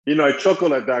I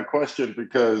chuckle at that question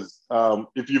because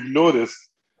if you've noticed,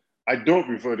 I don't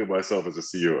refer to myself as a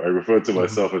CEO. I refer to Mhm,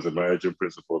 myself as a managing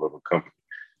principal of a company.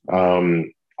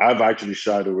 mhm, I've actually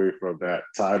shied away from that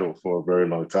title for a very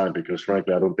long time because,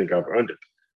 frankly, I don't think I've earned it.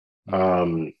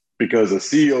 mm. Because a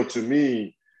CEO to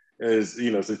me is,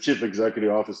 it's a chief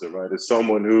executive officer, right? It's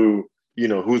someone who,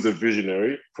 who's a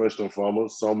visionary, first and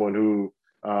foremost, someone who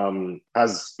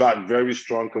has got very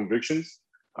strong convictions,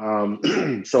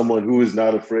 someone who is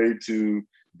not afraid to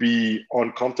be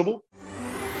uncomfortable.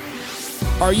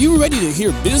 Are you ready to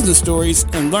hear business stories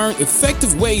and learn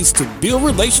effective ways to build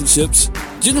relationships,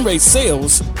 generate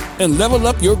sales, and level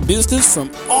up your business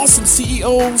from awesome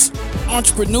CEOs,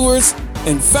 entrepreneurs,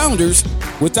 and founders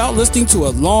without listening to a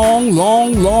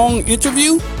long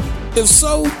interview? If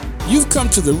so, you've come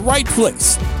to the right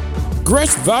place.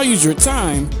 Gresh values your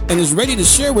time and is ready to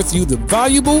share with you the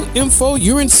valuable info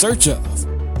you're in search of.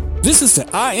 This is the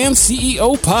I Am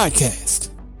CEO podcast.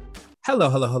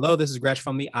 Hello. This is Gresh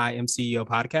from the I Am CEO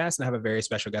podcast, and I have a very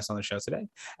special guest on the show today.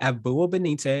 I have Bua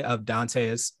Benite of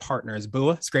Dante's Partners.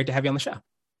 Bua, it's great to have you on the show.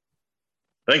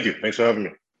 Thank you. Thanks for having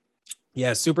me.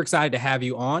 Yeah, super excited to have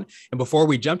you on. And before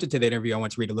we jumped into the interview, I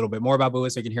want to read a little bit more about Bua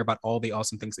so you can hear about all the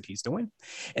awesome things that he's doing.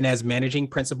 And as managing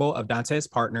principal of Dante's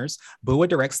Partners, Bua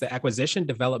directs the acquisition,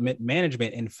 development,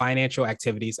 management, and financial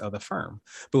activities of the firm.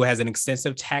 Bua has an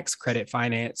extensive tax credit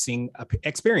financing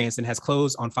experience and has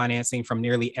closed on financing from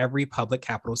nearly every public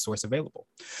capital source available.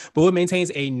 Bua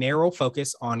maintains a narrow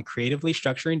focus on creatively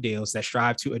structuring deals that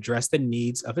strive to address the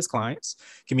needs of his clients,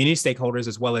 community stakeholders,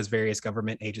 as well as various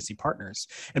government agency partners.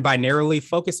 And by narrowly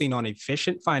focusing on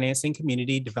efficient financing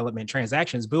community development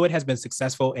transactions, Buitt has been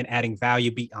successful in adding value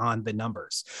beyond the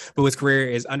numbers. Buitt's career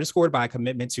is underscored by a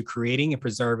commitment to creating and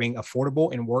preserving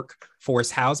affordable and workforce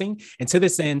housing. And to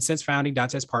this end, since founding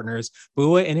Dante's Partners,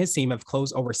 Buitt and his team have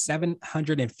closed over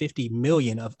 $750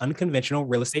 million of unconventional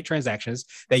real estate transactions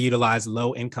that utilize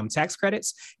low-income tax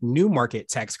credits, new market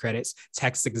tax credits,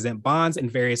 tax-exempt bonds,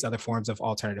 and various other forms of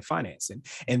alternative financing.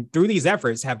 And through these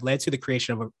efforts have led to the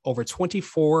creation of over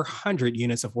 2,400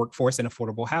 units of workforce and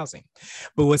affordable housing.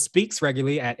 Bua speaks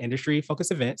regularly at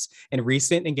industry-focused events, and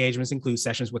recent engagements include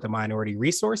sessions with the Minority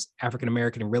Resource, African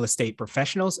American Real Estate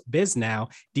Professionals,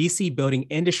 BizNow, DC Building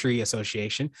Industry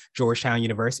Association, Georgetown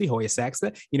University, Hoya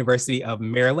Saxa, University of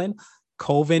Maryland,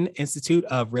 Colvin Institute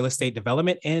of Real Estate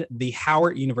Development, and the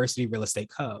Howard University Real Estate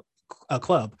Club,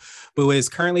 who is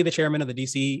currently the chairman of the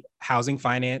DC Housing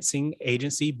Financing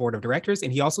Agency Board of Directors,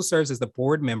 and he also serves as the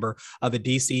board member of the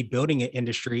DC Building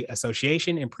Industry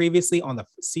Association and previously on the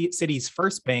city's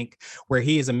First Bank, where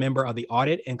he is a member of the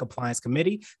Audit and Compliance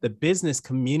Committee, the Business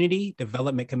Community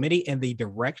Development Committee, and the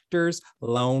Directors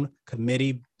Loan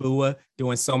Committee. Bua,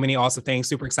 doing so many awesome things.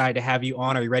 Super excited to have you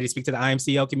on. Are you ready to speak to the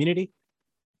IMCL community?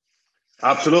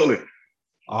 Absolutely.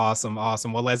 Awesome.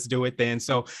 Well, let's do it then.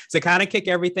 So to kind of kick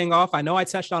everything off, I know I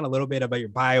touched on a little bit about your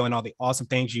bio and all the awesome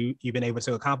things you've been able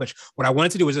to accomplish. What I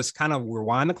wanted to do is just kind of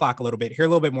rewind the clock a little bit, hear a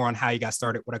little bit more on how you got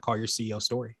started, what I call your CEO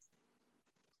story.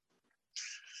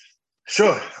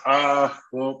 Sure.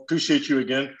 Well, appreciate you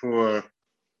again for,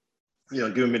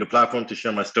 giving me the platform to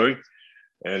share my story.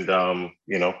 And,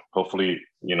 hopefully,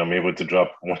 I'm able to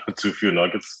drop one or two few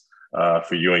nuggets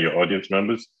for you and your audience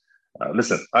members.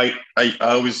 Listen, I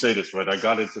always say this, right? I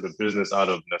got into the business out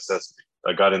of necessity.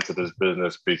 I got into this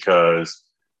business because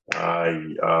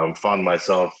I found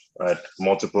myself at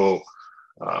multiple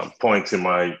points in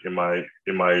my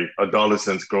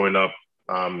adolescence growing up,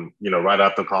 right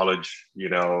after college,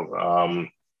 and,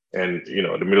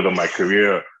 the middle of my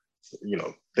career,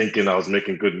 thinking I was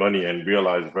making good money and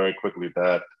realized very quickly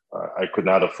that I could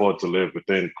not afford to live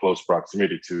within close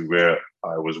proximity to where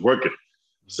I was working.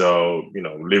 So,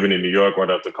 living in New York right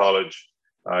after college,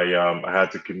 I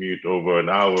had to commute over an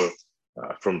hour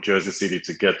from Jersey City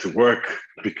to get to work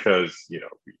because,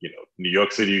 New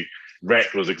York City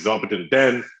rent was exorbitant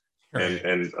then. Right.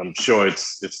 And I'm sure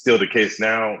it's still the case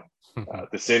now.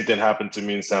 The same thing happened to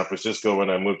me in San Francisco when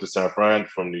I moved to San Fran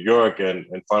from New York and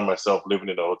found myself living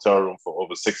in a hotel room for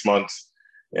over 6 months.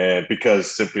 And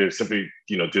because simply,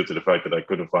 due to the fact that I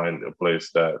couldn't find a place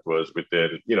that was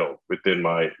within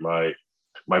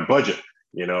my budget,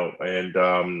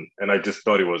 and I just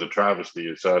thought it was a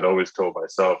travesty. So I'd always told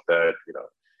myself that,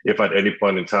 if at any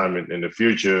point in time in the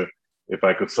future, if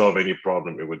I could solve any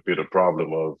problem, it would be the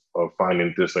problem of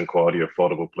finding decent quality,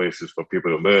 affordable places for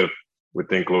people to live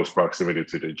within close proximity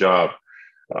to their job.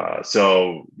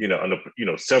 So,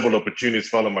 several opportunities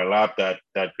fell in my lap that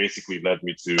basically led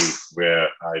me to where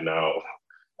I now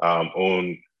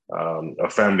own a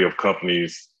family of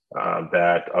companies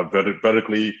that are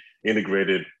vertically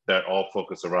integrated that all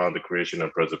focus around the creation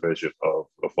and preservation of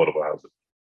affordable housing.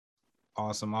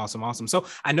 Awesome, awesome, awesome. So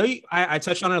I know I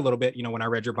touched on it a little bit, when I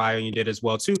read your bio, and you did as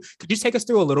well too. Could you take us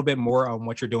through a little bit more on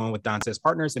what you're doing with Dantes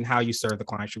Partners and how you serve the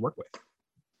clients you work with?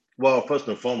 Well, first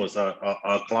and foremost,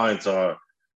 our clients are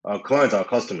our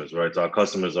customers, right? So our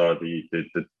customers are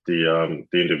the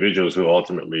individuals who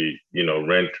ultimately,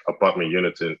 rent apartment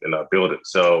units in our building.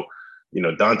 So,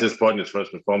 Dantes Partners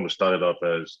first and foremost started off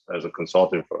as a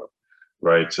consulting firm,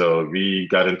 right? So we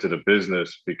got into the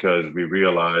business because we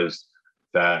realized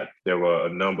that there were a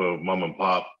number of mom and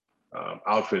pop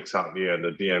outfits out here in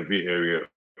the DMV area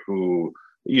who,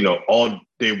 all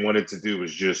they wanted to do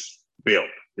was just build.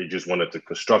 They just wanted to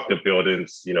construct the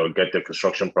buildings, get their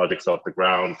construction projects off the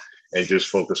ground and just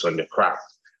focus on their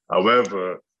craft.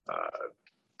 However,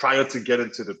 prior to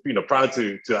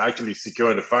actually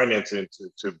securing the financing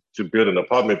to build an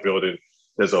apartment building,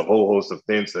 there's a whole host of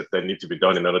things that need to be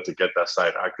done in order to get that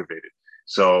site activated.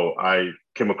 So I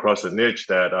came across a niche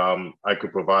that I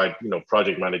could provide,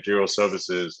 project managerial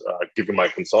services, given my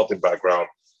consulting background,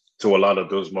 to a lot of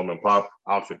those mom and pop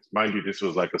outfits. Mind you, this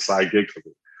was like a side gig for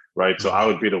me, right? So I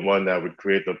would be the one that would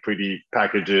create the pretty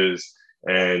packages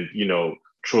and,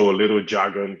 throw a little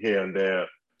jargon here and there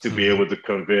to be able to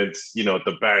convince,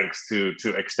 the banks to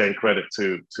extend credit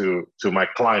to my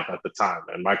client at the time.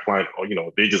 And my client,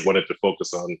 they just wanted to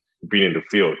focus on being in the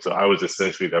field. So I was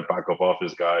essentially their backup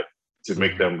office guy to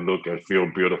make them look and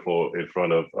feel beautiful in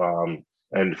front of,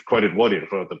 and credit worthy in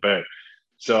front of the bank.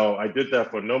 So I did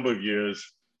that for a number of years.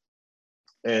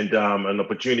 And an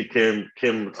opportunity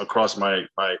came across my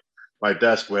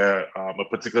desk where a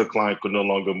particular client could no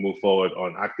longer move forward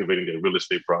on activating their real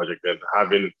estate project. And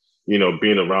having,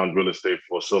 been around real estate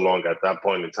for so long at that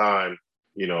point in time,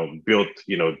 built,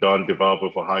 done developer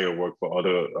for hire work for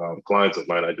other clients of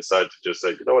mine, I decided to just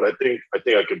say, you know what, I think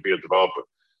I can be a developer.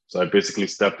 So I basically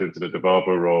stepped into the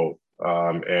developer role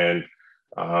and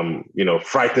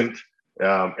frightened,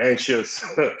 anxious,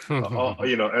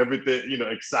 everything,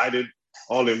 excited,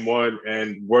 all in one,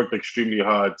 and worked extremely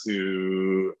hard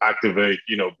to activate,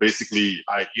 basically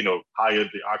I, hired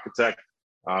the architect,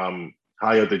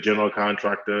 hired the general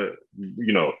contractor,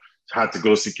 had to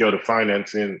go secure the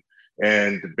financing,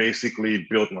 and basically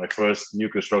built my first new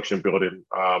construction building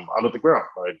out of the ground,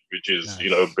 right? Which is,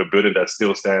 nice. A building that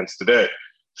still stands today.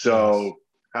 So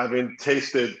having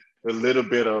tasted a little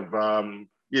bit of,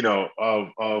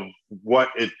 of what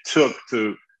it took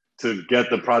to get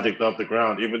the project off the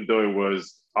ground, even though it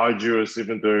was arduous,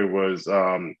 even though it was,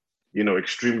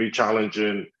 extremely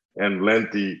challenging and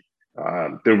lengthy,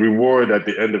 the reward at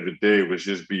the end of the day was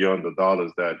just beyond the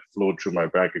dollars that flowed through my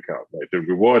bank account. Right? The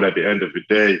reward at the end of the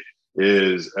day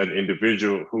is an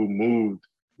individual who moved,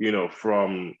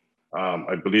 from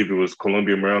I believe it was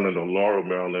Columbia, Maryland or Laurel,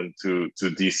 Maryland to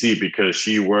DC because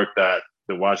she worked at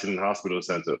the Washington Hospital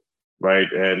Center,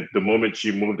 right? And the moment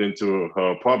she moved into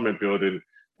her apartment building,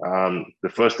 the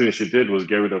first thing she did was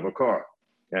get rid of her car.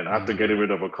 And after getting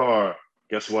rid of her car,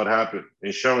 guess what happened?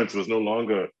 Insurance was no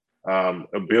longer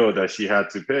a bill that she had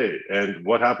to pay. And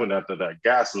what happened after that?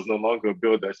 Gas was no longer a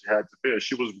bill that she had to pay.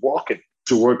 She was walking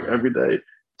to work every day.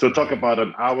 So talk about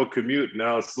an hour commute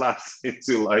now slaps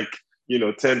into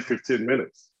 10, 15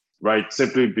 minutes, right?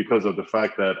 Simply because of the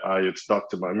fact that I had stuck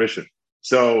to my mission.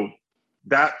 So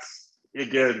that's,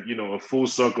 again, a full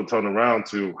circle turn around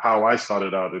to how I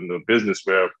started out in the business,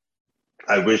 where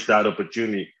I wish that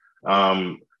opportunity,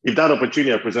 if that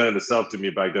opportunity had presented itself to me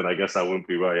back then, I guess I wouldn't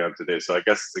be where I am today. So I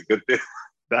guess it's a good thing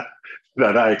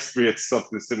that I experienced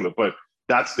something similar, but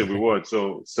that's the reward.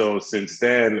 So since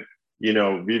then,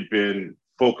 we've been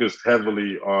focused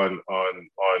heavily on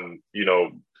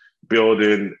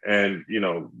building and,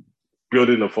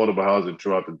 building affordable housing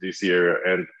throughout the DC area.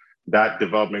 And that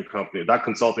development company, that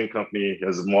consulting company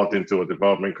has morphed into a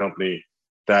development company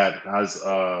that has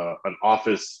an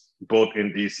office both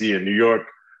in DC and New York.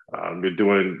 We're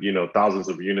doing, thousands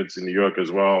of units in New York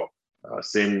as well.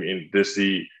 Same in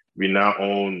DC. We now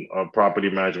own a property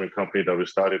management company that we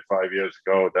started 5 years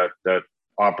ago that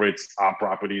operates our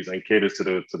properties and caters to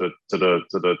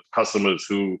the customers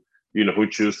who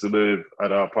choose to live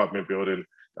at our apartment building,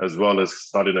 as well as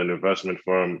started an investment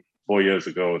firm 4 years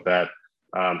ago that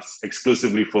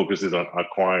exclusively focuses on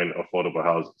acquiring affordable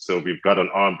housing. So we've got an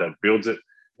arm that builds it,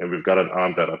 and we've got an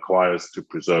arm that acquires to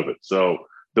preserve it. So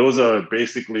those are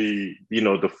basically,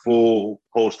 the full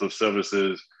host of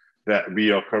services that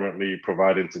we are currently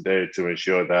providing today to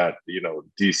ensure that,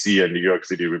 DC and New York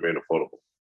City remain affordable.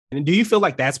 And do you feel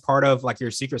like that's part of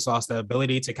your secret sauce, the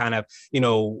ability to kind of,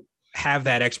 have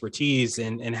that expertise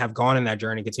and have gone in that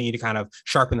journey, continue to kind of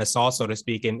sharpen the saw, so to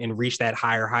speak, and reach that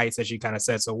higher heights, as you kind of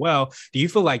said so well? Do you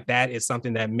feel like that is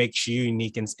something that makes you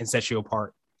unique and sets you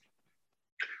apart?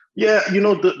 Yeah,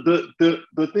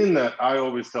 the thing that I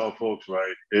always tell folks,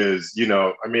 right, is,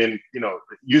 I mean,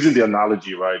 using the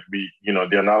analogy, right, the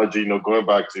analogy, going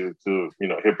back to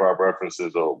hip hop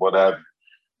references or what have you,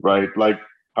 right? Like,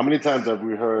 how many times have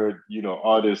we heard,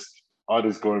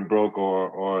 artists going broke,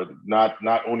 or not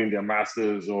owning their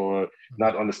masters, or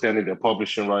not understanding their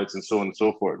publishing rights, and so on and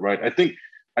so forth, right? I think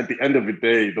at the end of the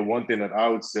day, the one thing that I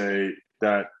would say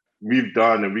that we've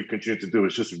done and we continue to do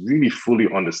is just really fully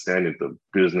understanding the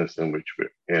business in which we're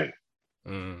in.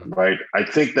 Right. I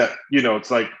think that,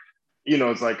 it's like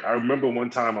I remember one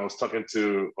time I was talking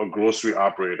to a grocery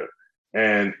operator,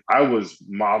 and I was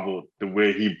marveled the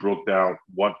way he broke down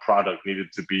what product needed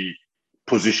to be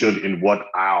positioned in what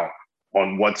aisle,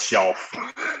 on what shelf,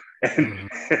 and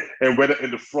whether in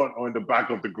the front or in the back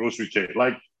of the grocery chain.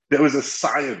 Like, there was a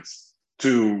science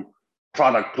to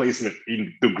product placement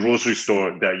in the grocery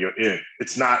store that you're in.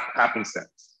 It's not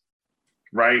happenstance,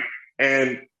 right?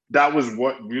 And that was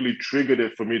what really triggered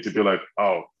it for me to be like,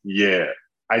 oh yeah,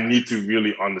 I need to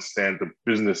really understand the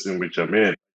business in which I'm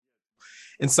in.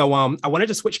 And so I wanted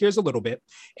to switch gears a little bit,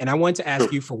 and I wanted to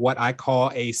ask you for what I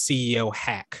call a CEO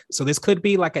hack. So this could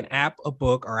be like an app, a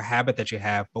book, or a habit that you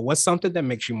have, but what's something that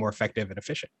makes you more effective and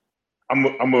efficient? I'm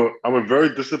a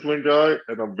very disciplined guy,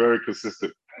 and I'm very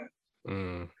consistent.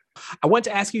 I want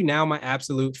to ask you now my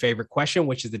absolute favorite question,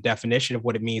 which is the definition of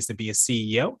what it means to be a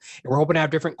CEO. And we're hoping to have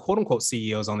different quote unquote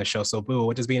CEOs on the show. So, Boo,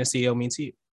 what does being a CEO mean to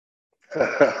you?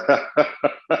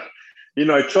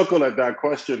 I chuckle at that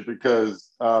question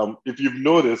because if you've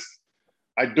noticed,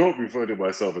 I don't refer to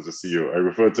myself as a CEO. I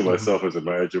refer to myself as a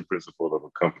managing principal of a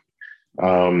company.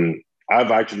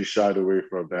 I've actually shied away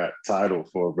from that title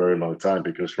for a very long time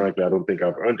because, frankly, I don't think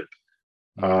I've earned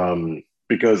it.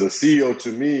 Because a CEO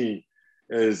to me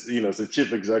is, it's a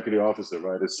chief executive officer,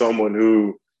 right? It's someone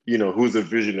who, who's a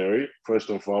visionary, first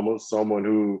and foremost, someone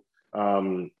who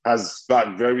has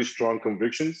got very strong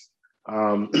convictions,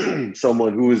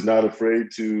 someone who is not afraid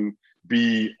to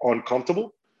be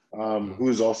uncomfortable, who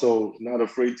is also not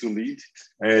afraid to lead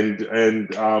and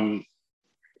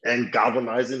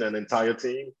galvanizing an entire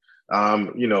team,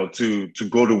 to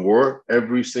go to war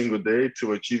every single day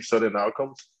to achieve certain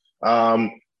outcomes,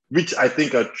 which I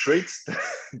think are traits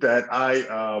that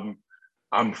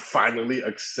I'm finally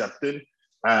accepting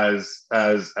as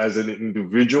an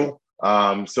individual.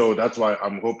 So that's why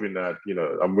I'm hoping that,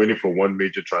 I'm waiting for one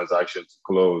major transaction to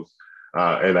close.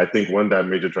 And I think when that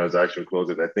major transaction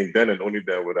closes, I think then and only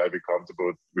then would I be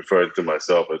comfortable referring to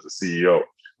myself as a CEO.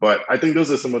 But I think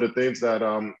those are some of the things that,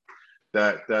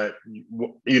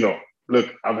 look,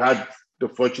 I've had the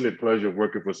fortunate pleasure of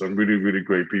working for some really, really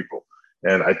great people.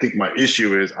 And I think my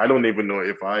issue is I don't even know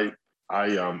if I'm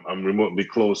remotely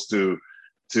close to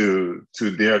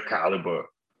their caliber,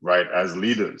 right, as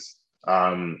leaders.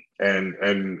 And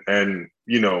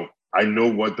I know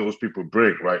what those people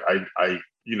bring, right?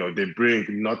 They bring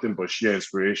nothing but sheer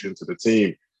inspiration to the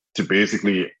team to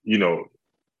basically,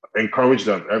 encourage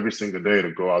them every single day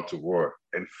to go out to war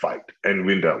and fight and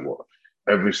win that war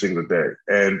every single day.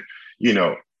 And,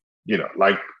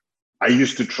 like, I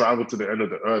used to travel to the end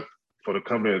of the earth for the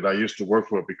company that I used to work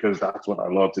for because that's what I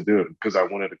love to do, because I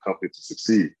wanted the company to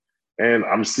succeed. And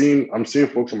I'm seeing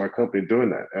folks in my company doing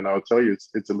that. And I'll tell you,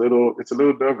 it's a little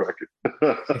nerve-wracking.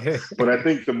 But I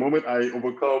think the moment I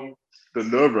overcome the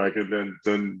nerve-wracking,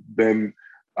 then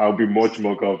I'll be much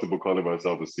more comfortable calling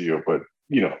myself a CEO. But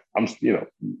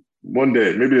one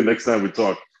day, maybe the next time we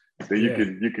talk, then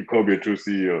you can call me a true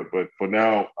CEO. But for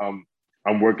now,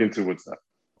 I'm working towards that.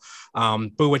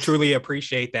 But would truly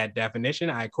appreciate that definition.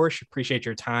 I, of course, appreciate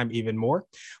your time even more.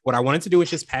 What I wanted to do is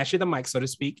just pass you the mic, so to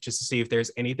speak, just to see if there's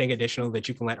anything additional that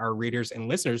you can let our readers and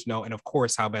listeners know, and of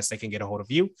course, how best they can get a hold of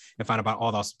you and find out about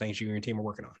all those things you and your team are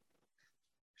working on.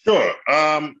 Sure.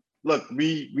 Look,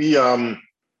 we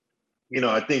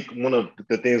I think one of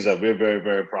the things that we're very,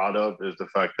 very proud of is the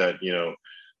fact that,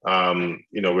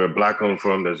 we're a Black-owned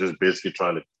firm that's just basically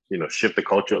trying to, shift the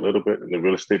culture a little bit in the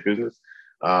real estate business.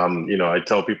 I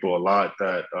tell people a lot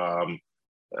that,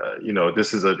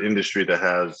 this is an industry that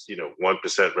has,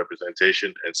 1%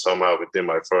 representation, and somehow within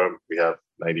my firm, we have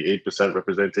 98%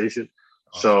 representation.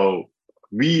 Awesome. So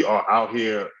we are out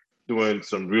here doing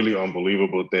some really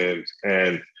unbelievable things.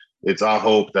 And it's our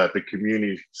hope that the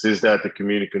community sees that, the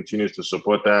community continues to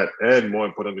support that. And more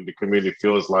importantly, the community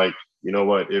feels like, you know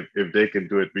what, if they can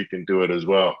do it, we can do it as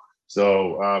well.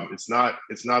 So it's not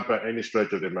by any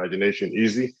stretch of the imagination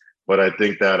easy. But I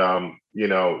think that,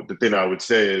 the thing I would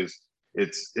say is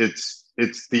it's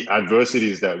the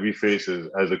adversities that we face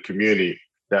as a community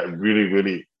that really,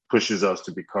 really pushes us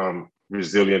to become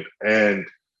resilient and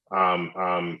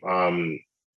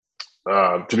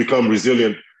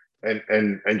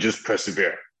and just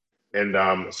persevere. And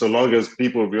so long as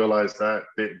people realize that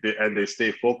they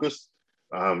stay focused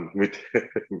with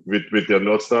with their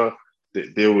North Star,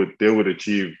 they would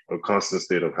achieve a constant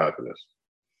state of happiness.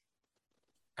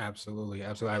 Absolutely.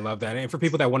 I love that. And for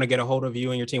people that want to get a hold of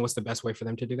you and your team, what's the best way for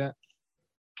them to do that?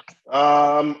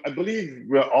 I believe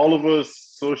we're all over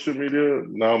social media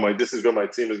now. This is where my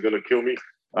team is going to kill me.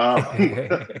 I'm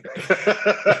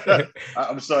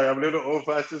sorry, I'm a little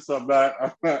old-fashioned, so I'm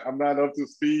not up to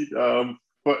speed.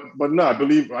 But no, I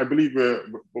believe we're,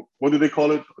 what do they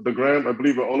call it? The gram? I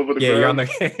believe we're all over the gram. You're on the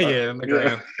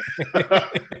gram.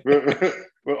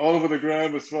 We're all over the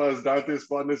gram as far as Dante's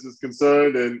Partners is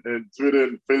concerned, and Twitter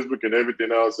and Facebook and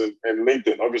everything else, and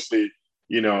LinkedIn. Obviously,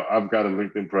 I've got a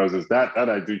LinkedIn presence that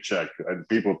I do check, and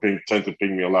people tend to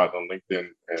ping me a lot on LinkedIn,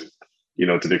 and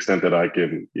to the extent that I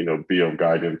can, be of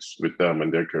guidance with them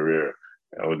and their career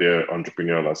or their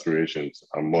entrepreneurial aspirations,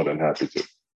 I'm more than happy to.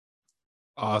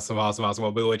 Awesome.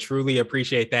 Well, Boo, I truly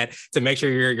appreciate that. To make sure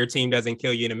your team doesn't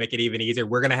kill you, to make it even easier,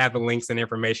 we're going to have the links and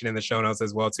information in the show notes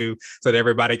as well, too, so that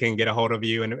everybody can get a hold of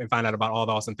you and find out about all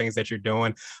the awesome things that you're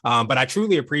doing. But I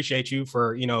truly appreciate you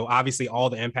for, obviously all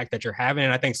the impact that you're having.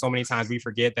 And I think so many times we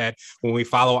forget that when we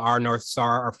follow our North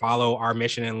Star or follow our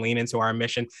mission and lean into our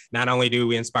mission, not only do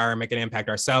we inspire and make an impact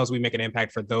ourselves, we make an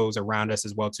impact for those around us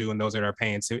as well, too, and those that are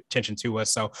paying attention to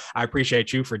us. So I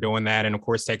appreciate you for doing that. And of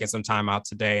course, taking some time out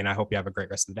today. And I hope you have a great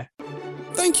rest of the day.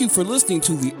 Thank you for listening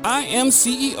to the I Am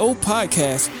CEO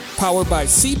podcast, powered by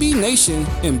CB Nation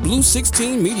and Blue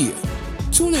 16 Media.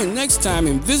 Tune in next time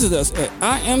and visit us at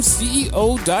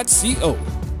imceo.co.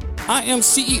 I Am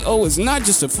CEO is not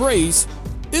just a phrase,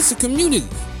 it's a community.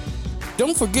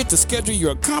 Don't forget to schedule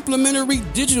your complimentary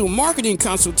digital marketing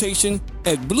consultation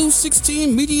at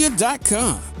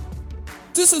blue16media.com.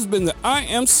 This has been the I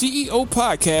Am CEO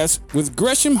podcast with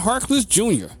Gresham Harkless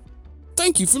Jr.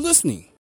 Thank you for listening.